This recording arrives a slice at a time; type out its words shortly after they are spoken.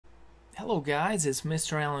Hello guys, it's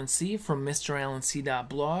MrAlanC from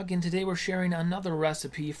MrAlanC.blog, and today we're sharing another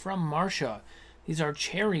recipe from Marcia. These are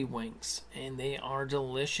cherry wings, and they are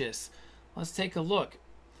delicious. Let's take a look.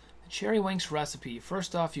 The cherry wings recipe.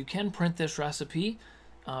 First off, you can print this recipe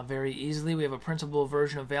very easily. We have a printable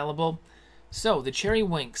version available. So, the cherry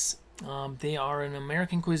wings, they are an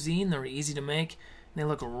American cuisine. They're easy to make, and they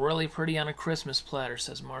look really pretty on a Christmas platter,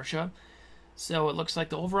 says Marcia. So, it looks like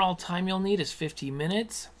the overall time you'll need is 50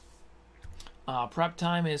 minutes. Prep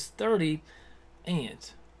time is 30,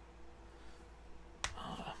 and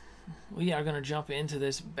we are going to jump into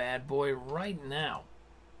this bad boy right now.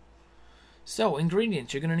 So,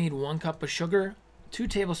 ingredients. You're going to need 1 cup of sugar, 2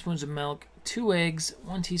 tablespoons of milk, 2 eggs,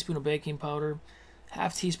 1 teaspoon of baking powder,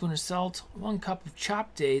 ½ teaspoon of salt, 1 cup of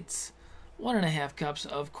chopped dates, 1½ cups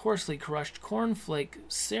of coarsely crushed cornflake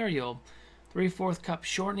cereal, 3/4 cup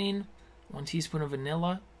shortening, 1 teaspoon of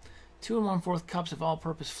vanilla, 2 1/4 cups of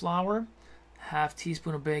all-purpose flour, ½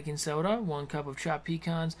 teaspoon of baking soda, 1 cup of chopped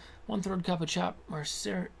pecans, 1/3 cup of chopped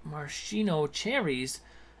maraschino cherries,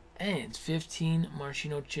 and 15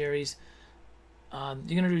 maraschino cherries. You're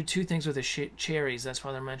going to do 2 things with the cherries. That's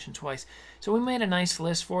why they're mentioned twice. So we made a nice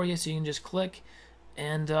list for you, so you can just click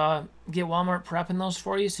and get Walmart prepping those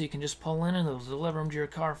for you, so you can just pull in and they'll deliver them to your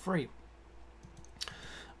car free.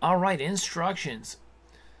 Alright, instructions.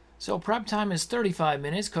 So prep time is 35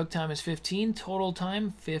 minutes, cook time is 15, total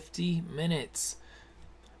time 50 minutes.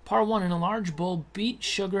 Part 1. In a large bowl, beat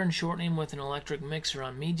sugar and shortening with an electric mixer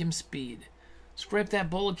on medium speed. Scrape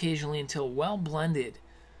that bowl occasionally until well blended.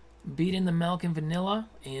 Beat in the milk and vanilla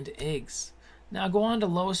and eggs. Now go on to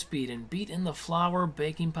low speed and beat in the flour,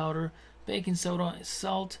 baking powder, baking soda,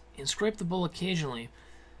 salt, and scrape the bowl occasionally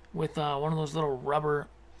with one of those little rubber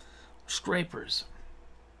scrapers.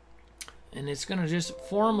 And it's going to just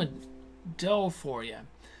form a dough for you.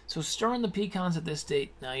 So stir in the pecans at this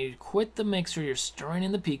state. Now you quit the mixer, you're stirring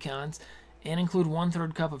in the pecans, and include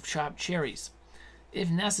 1/3 cup of chopped cherries. If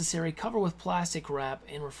necessary, cover with plastic wrap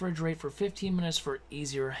and refrigerate for 15 minutes for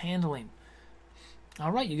easier handling.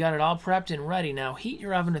 Alright, you got it all prepped and ready. Now heat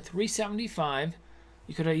your oven to 375.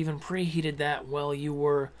 You could have even preheated that while you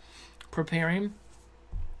were preparing.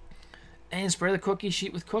 And spray the cookie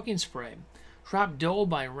sheet with cooking spray. Drop dough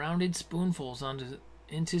by rounded spoonfuls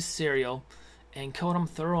into cereal and coat them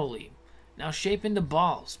thoroughly. Now shape into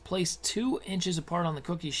balls. Place 2 inches apart on the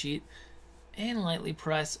cookie sheet and lightly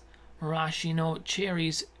press maraschino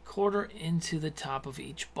cherries quarter into the top of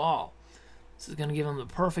each ball. This is going to give them the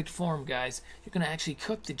perfect form, guys. You're going to actually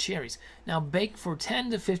cook the cherries. Now bake for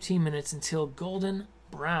 10 to 15 minutes until golden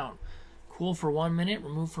brown. Cool for 1 minute.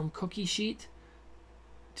 Remove from cookie sheet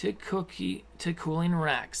to cooling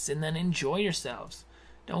racks, and then enjoy yourselves.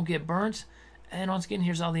 Don't get burnt. And once again,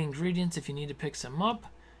 here's all the ingredients. If you need to pick some up,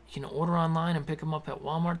 you can order online and pick them up at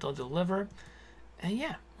Walmart. They'll deliver. And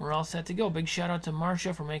yeah, we're all set to go. Big shout out to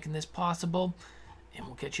Marcia for making this possible, and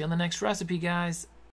we'll catch you on the next recipe, guys.